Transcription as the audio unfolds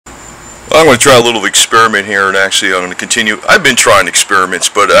I'm going to try a little experiment here, and actually I'm going to continue. I've been trying experiments,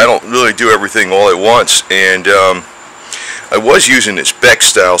 but I don't really do everything all at once, and I was using this Beck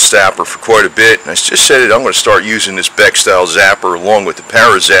style zapper for quite a bit, and I just said I'm going to start using this Beck style zapper along with the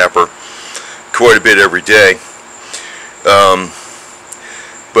para zapper quite a bit every day.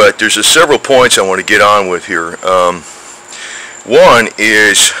 But there's several points I want to get on with here. One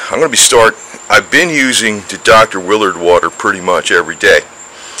is I've been using the Dr. Willard water pretty much every day.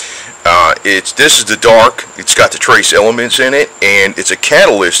 This is the dark, it's got the trace elements in it, and it's a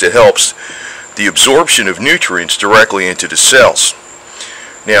catalyst that helps the absorption of nutrients directly into the cells.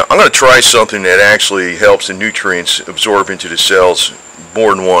 Now, I'm going to try something that actually helps the nutrients absorb into the cells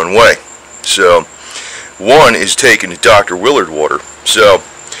more than one way. So, one is taking the Dr. Willard water.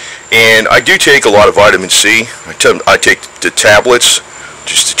 And I do take a lot of vitamin C. I take the tablets,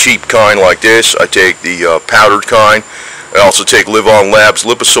 just the cheap kind like this. I take the powdered kind. I also take Live On Labs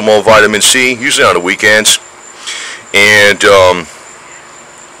liposomal vitamin C, usually on the weekends. And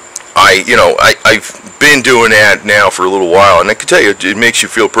I've been doing that now for a little while, and I can tell you it makes you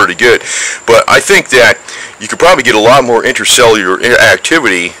feel pretty good. But I think that you could probably get a lot more intracellular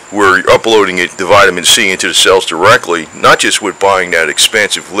activity where you're uploading the vitamin C into the cells directly, not just with buying that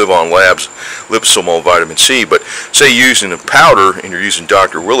expensive Live On Labs liposomal vitamin C, but say using a powder and you're using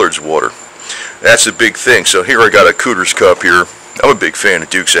Dr. Willard's water. That's a big thing. So here I got a Cooter's cup here. I'm a big fan of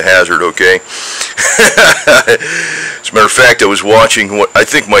Dukes of Hazzard, okay? As a matter of fact, I was watching what I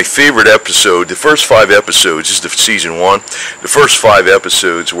think my favorite episode, the first 5 episodes, this is the season 1, the first 5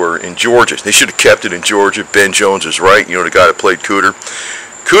 episodes were in Georgia. They should have kept it in Georgia. Ben Jones is right, the guy that played Cooter.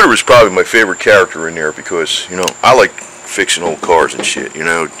 Cooter was probably my favorite character in there because, I like fixing old cars and shit,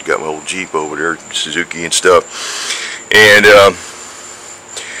 got my old Jeep over there, Suzuki and stuff. And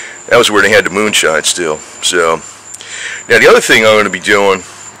that was where they had the moonshine still. So, now the other thing I'm going to be doing,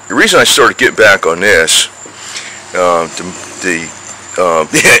 the reason I started getting back on this, the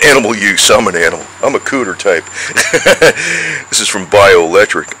animal use, I'm an animal. I'm a Cooter type. This is from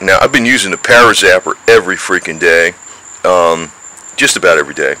Bioelectric. Now, I've been using the Para Zapper every freaking day, just about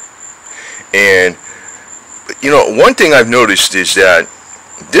every day. And, one thing I've noticed is that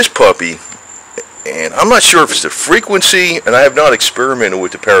this puppy, and I'm not sure if it's the frequency, and I have not experimented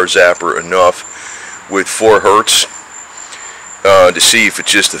with the Para Zapper enough with 4 hertz to see if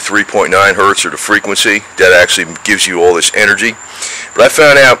it's just the 3.9 hertz or the frequency that actually gives you all this energy. But I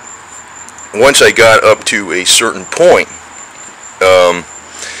found out once I got up to a certain point,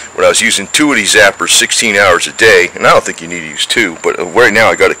 when I was using 2 of these zappers 16 hours a day, and I don't think you need to use 2, but right now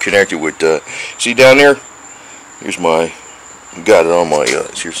I got it connected with, see down there? Here's my... got it on my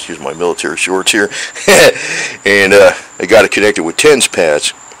here's my military shorts here. And I got it connected with TENS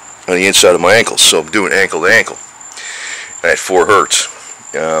pads on the inside of my ankles, so I'm doing ankle to ankle at 4 hertz.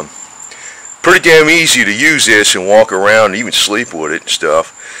 Pretty damn easy to use this and walk around and even sleep with it and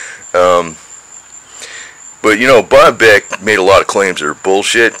stuff. But Bob Beck made a lot of claims that are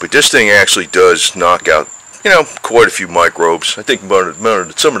bullshit, but this thing actually does knock out quite a few microbes. I think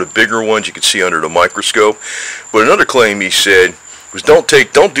some of the bigger ones you can see under the microscope. But another claim he said was don't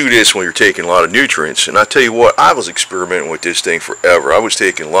do this when you're taking a lot of nutrients. And I tell you what, I was experimenting with this thing forever. I was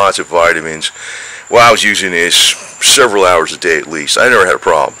taking lots of vitamins while I was using this several hours a day at least. I never had a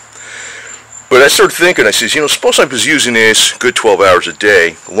problem. But I started thinking, I says, suppose I was using this good 12 hours a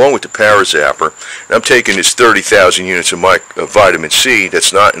day, along with the Para Zapper, and I'm taking this 30,000 units of vitamin C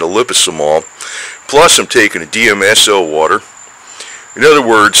that's not in the liposomal, plus I'm taking a DMSO water. In other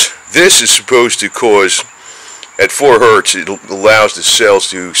words, this is supposed to cause, at 4 hertz, it allows the cells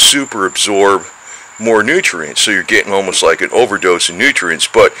to super absorb more nutrients, so you're getting almost like an overdose of nutrients,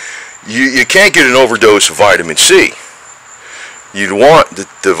 but you can't get an overdose of vitamin C. You'd want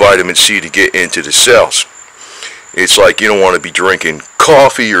the vitamin C to get into the cells. It's like you don't want to be drinking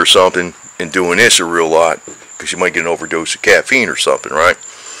coffee or something and doing this a real lot because you might get an overdose of caffeine or something, right?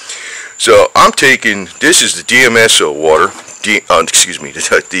 So I'm taking, this is the DMSO water,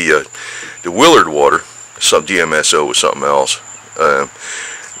 the Willard water, some DMSO was something else,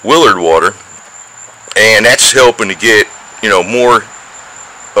 Willard water, and that's helping to get, more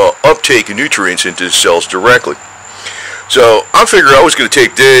uptake of nutrients into the cells directly. So I figured I was going to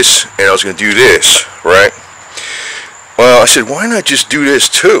take this and I was going to do this, right? Well, I said, why not just do this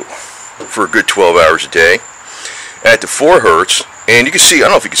too for a good 12 hours a day at the 4 hertz? And you can see, I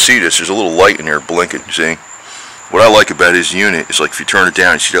don't know if you can see this, there's a little light in there blinking, see? What I like about his unit is like if you turn it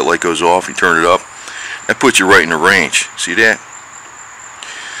down, you see that light goes off, you turn it up, that puts you right in the range. See that?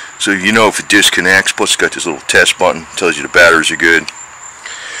 So if it disconnects, plus it's got this little test button, tells you the batteries are good.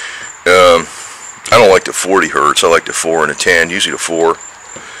 I don't like the 40 hertz, I like the 4 and the 10, usually the 4.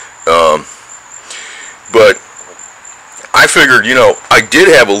 But I figured, you know, I did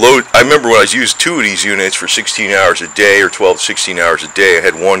have a load. I remember when I used 2 of these units for 16 hours a day, or 12 to 16 hours a day. I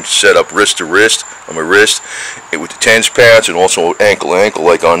had one set up wrist to wrist on my wrist, with the TENS pads, and also ankle to ankle,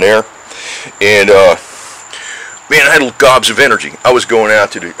 like on there. And man, I had gobs of energy. I was going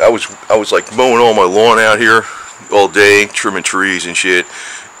out to the, I was like mowing all my lawn out here all day, trimming trees and shit,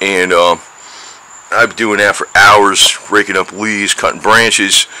 and I'd be doing that for hours, raking up leaves, cutting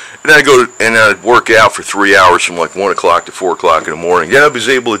branches, and then I'd work out for 3 hours from like 1 o'clock to 4 o'clock in the morning. Then I was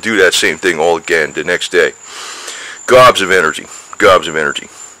able to do that same thing all again the next day. Gobs of energy, gobs of energy.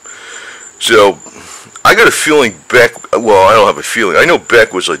 So I got a feeling Beck, well, I don't have a feeling. I know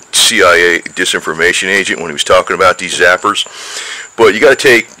Beck was a CIA disinformation agent when he was talking about these zappers, but you got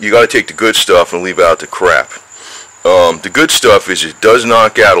to take the good stuff and leave out the crap. The good stuff is it does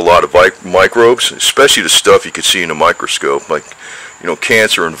knock out a lot of microbes, especially the stuff you can see in a microscope, like, you know,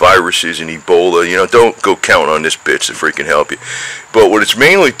 cancer and viruses and Ebola. You know, don't go counting on this bitch to freaking help you. But what it's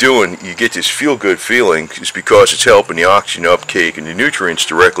mainly doing, you get this feel-good feeling, is because it's helping the oxygen uptake and the nutrients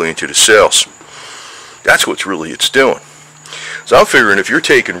directly into the cells. That's what's really it's doing. So I'm figuring if you're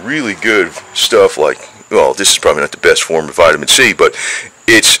taking really good stuff like, well, this is probably not the best form of vitamin C, but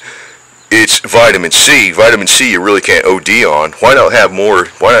it's vitamin C. Vitamin C you really can't OD on. Why not have more?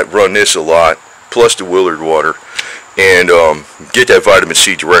 Why not run this a lot, plus the Willard water, and get that vitamin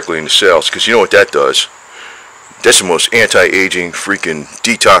C directly in the cells? Because you know what that does? That's the most anti-aging, freaking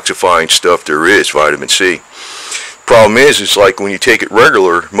detoxifying stuff there is, vitamin C. Problem is, it's like when you take it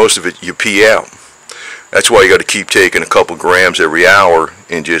regular, most of it you pee out. That's why you got to keep taking a couple grams every hour,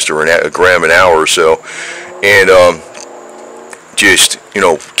 and just, or a gram an hour or so, and just, you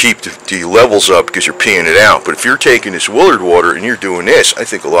know, keep the levels up because you're peeing it out. But if you're taking this Willard water and you're doing this, I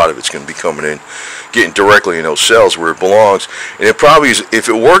think a lot of it's going to be coming in, getting directly in those cells where it belongs. And it probably is, if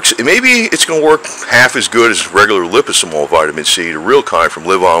it works, maybe it's going to work half as good as regular liposomol vitamin C, the real kind from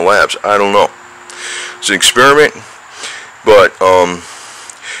Live On Labs. I don't know. It's an experiment, but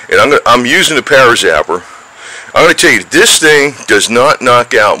and I'm using the Parazapper. I'm going to tell you, this thing does not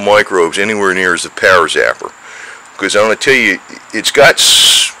knock out microbes anywhere near as the Parazapper. Because I'm going to tell you, it's got,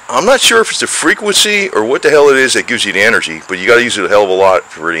 I'm not sure if it's the frequency or what the hell it is that gives you the energy, but you got to use it a hell of a lot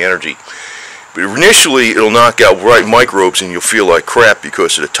for the energy. But initially, it'll knock out right microbes and you'll feel like crap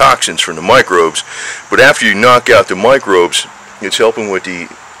because of the toxins from the microbes. But after you knock out the microbes, it's helping with the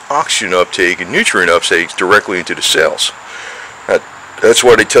oxygen uptake and nutrient uptake directly into the cells. That's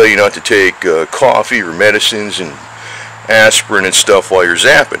why they tell you not to take coffee or medicines and aspirin and stuff while you're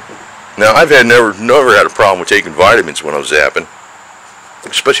zapping. Now, I've never had a problem with taking vitamins when I was zapping,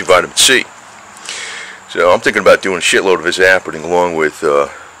 especially vitamin C. So I'm thinking about doing a shitload of this zapping along with,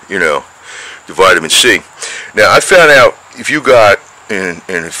 you know, the vitamin C. Now, I found out if you got an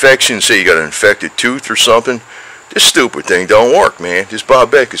infection, say you got an infected tooth or something, this stupid thing don't work, man. This Bob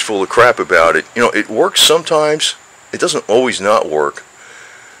Beck is full of crap about it. You know, it works sometimes. It doesn't always not work.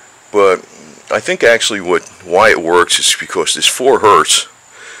 But I think actually why it works is because this 4 Hertz.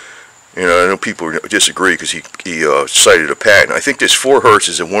 You know, I know people disagree because he cited a patent. I think this 4 Hertz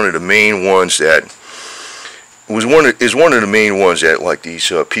is one of the main ones that is one of the main ones that, like,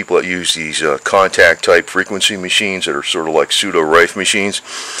 these people that use these contact type frequency machines that are sort of like pseudo Rife machines.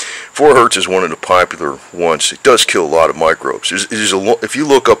 4 Hertz is one of the popular ones. It does kill a lot of microbes. If you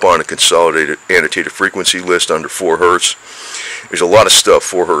look up on a consolidated annotated frequency list under 4 Hertz, there's a lot of stuff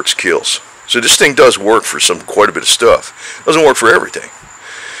 4 Hertz kills. So this thing does work for quite a bit of stuff. It doesn't work for everything.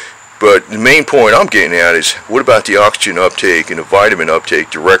 But the main point I'm getting at is, what about the oxygen uptake and the vitamin uptake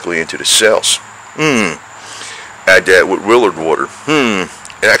directly into the cells? Add that with Willard water. And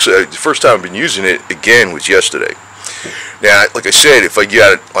actually, the first time I've been using it, again, was yesterday. Now, like I said, if I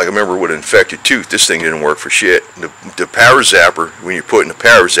got it, like I remember with an infected tooth, this thing didn't work for shit. The Parazapper, when you're putting the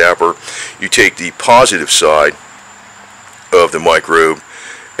Parazapper, you take the positive side of the microbe,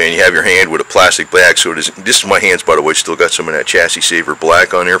 and you have your hand with a plastic bag. So this is my hands, by the way, still got some of that Chassis Saver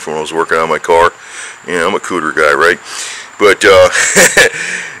black on there from when I was working on my car. You know, I'm a cooter guy, right? But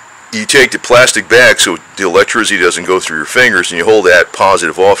you take the plastic bag so the electricity doesn't go through your fingers, and you hold that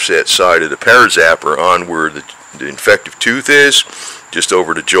positive offset side of the Parazapper on where the infective tooth is, just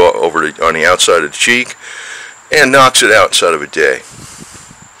over the jaw, on the outside of the cheek, and knocks it out inside of a day.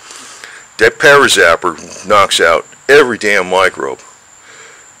 That Parazapper knocks out every damn microbe.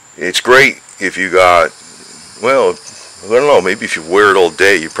 It's great if you got, well, I don't know, maybe if you wear it all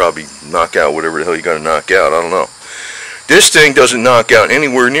day, you probably knock out whatever the hell you got to knock out. I don't know. This thing doesn't knock out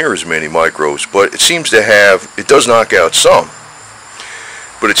anywhere near as many microbes, but it seems to have, it does knock out some.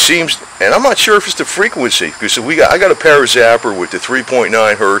 But it seems, and I'm not sure if it's the frequency, because I got a Parazapper with the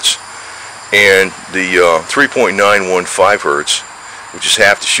 3.9 Hertz, and the 3.915 hertz, which is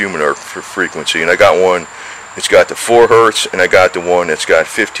half the Schumann Earth frequency. And I got one, it's got the 4 hertz, and I got the one that's got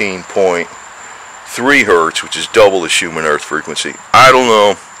 15.3 hertz, which is double the Schumann Earth frequency. I don't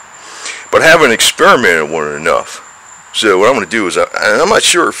know, but I haven't experimented with it enough. So what I'm going to do is, I'm not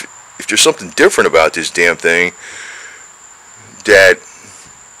sure if there's something different about this damn thing, that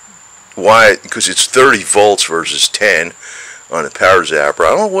why, because it's 30 volts versus 10 on a power zapper. I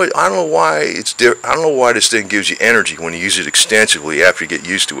don't know why it's different. I don't know why this thing gives you energy when you use it extensively after you get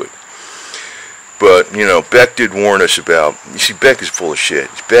used to it. But you know, Beck did warn us about. You see, Beck is full of shit.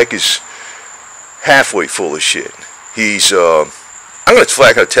 Beck is halfway full of shit. He's I'm gonna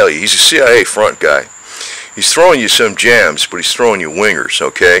flat out tell you, he's a CIA front guy. He's throwing you some gems, but he's throwing you wingers,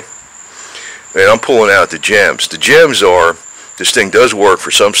 okay? And I'm pulling out the gems. The gems are, this thing does work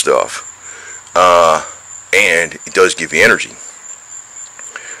for some stuff, and it does give you energy.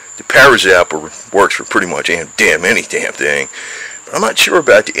 The power zapper works for pretty much any damn thing. But I'm not sure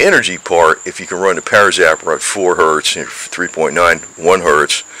about the energy part, if you can run the power zapper at 4 hertz, 3.91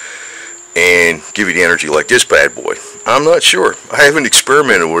 hertz, and give you the energy like this bad boy. I'm not sure. I haven't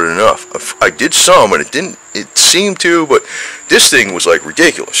experimented with it enough. I did some, and it seemed to, but this thing was like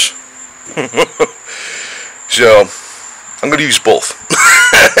ridiculous. So I'm going to use both.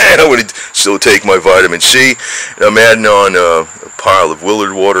 And I'm going to still take my vitamin C. And I'm adding on a pile of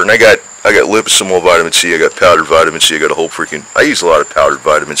Willard water, and I got liposomal vitamin C. I got powdered vitamin C. I got a whole freaking. I use a lot of powdered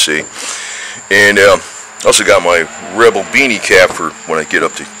vitamin C, and also got my Rebel beanie cap for when I get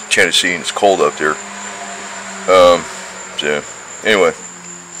up to Tennessee and it's cold up there. So anyway,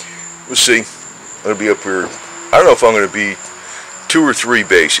 we'll see. I'm gonna be up here. I don't know if I'm gonna be 2 or 3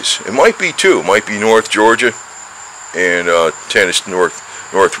 bases. It might be 2. It might be North Georgia and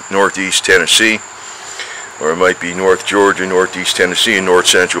northeast Tennessee, or it might be North Georgia, northeast Tennessee, and north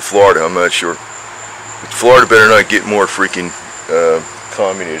central Florida. I'm not sure. But Florida better not get more freaking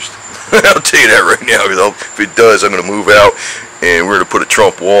communist. I'll tell you that right now, because if it does, I'm going to move out, and we're going to put a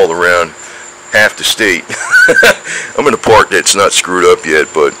Trump wall around half the state. I'm in a park that's not screwed up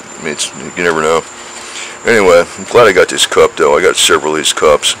yet, but you never know. Anyway, I'm glad I got this cup, though. I got several of these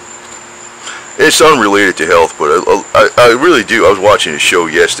cups. It's unrelated to health, but I really do. I was watching a show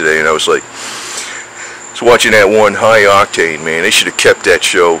yesterday, and I was like, I was watching that one High Octane, man. They should have kept that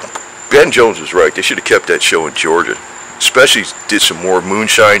show. Ben Jones was right. They should have kept that show in Georgia. Especially did some more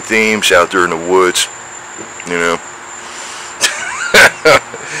moonshine themes out there in the woods, you know.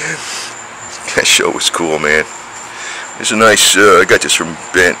 That show was cool, man. It's a nice, I got this from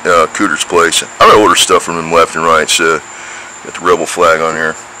Ben Cooter's place. I'm going to order stuff from him left and right, so got the Rebel flag on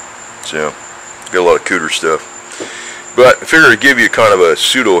here. So, got a lot of Cooter stuff. But I figured I'd give you kind of a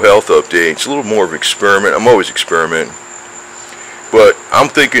pseudo-health update. It's a little more of an experiment. I'm always experimenting. But I'm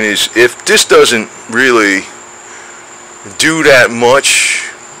thinking is, if this doesn't really do that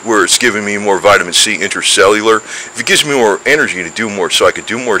much, where it's giving me more vitamin C intracellular, if it gives me more energy to do more so I could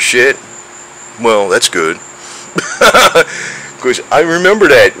do more shit, well, that's good. Because I remember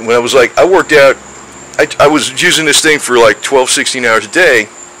that when I was like, I worked out, I was using this thing for like 12-16 hours a day,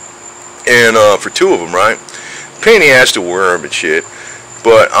 and for 2 of them, right? Pain in the ass to wear them and shit,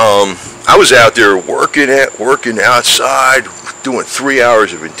 but I was out there working outside, doing 3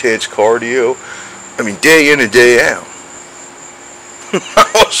 hours of intense cardio. I mean, day in and day out.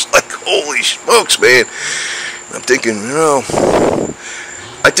 I was like, holy smokes, man. I'm thinking, you know,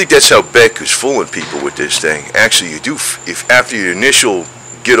 I think that's how Beck is fooling people with this thing. Actually, you do, if after your initial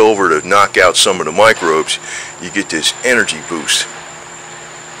get over to knock out some of the microbes, you get this energy boost,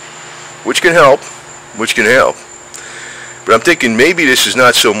 which can help. But I'm thinking maybe this is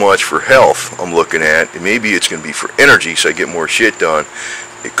not so much for health I'm looking at, and maybe it's going to be for energy so I get more shit done.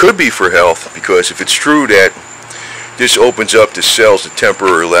 It could be for health, because if it's true that this opens up the cells to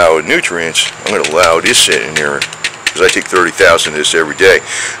temporarily allow nutrients, I'm going to allow this in there, because I take 30,000 of this every day.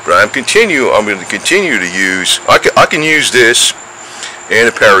 But I'm going to continue to use, I can use this and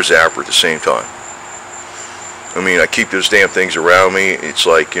a power zapper at the same time. I mean, I keep those damn things around me. It's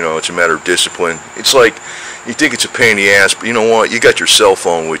like, you know, it's a matter of discipline. It's like, you think it's a pain in the ass, but you know what? You got your cell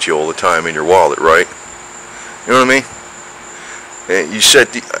phone with you all the time in your wallet, right? You know what I mean? And you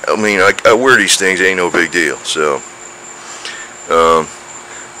set the, I mean, I wear these things, ain't no big deal, so.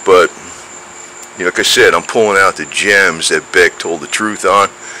 But, you know, like I said, I'm pulling out the gems that Beck told the truth on,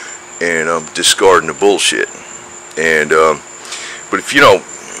 and I'm discarding the bullshit. And, but if, you know,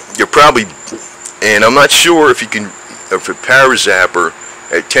 you're probably, and I'm not sure if you can, if a power zapper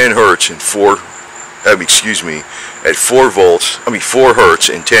at 10 hertz and 4 volts, 4 hertz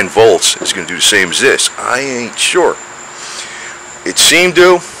and 10 volts is going to do the same as this. I ain't sure. It seemed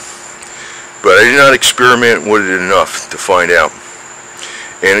to, but I did not experiment with it enough to find out.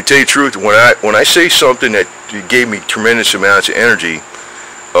 And to tell you the truth, when I say something that gave me tremendous amounts of energy,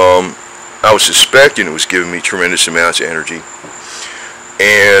 I was suspecting it was giving me tremendous amounts of energy,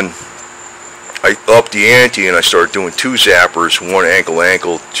 and I upped the ante and I started doing 2 zappers, 1 ankle,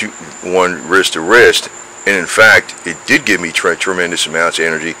 1 wrist to wrist. And in fact, it did give me tremendous amounts of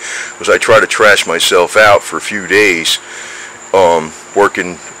energy, because I tried to trash myself out for a few days,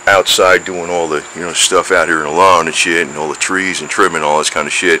 working outside, doing all the stuff out here in the lawn and shit, and all the trees and trimming, all this kind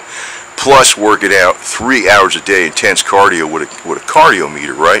of shit, plus working out 3 hours a day, intense cardio with a cardio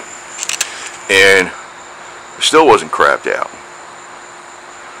meter, right? And I still wasn't crapped out.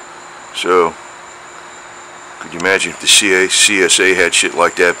 So could you imagine if the CSA had shit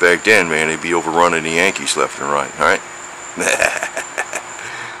like that back then, man? They'd be overrunning the Yankees left and right, all right?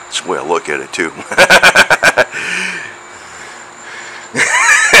 That's the way I look at it, too.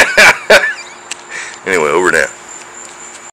 Anyway, over now.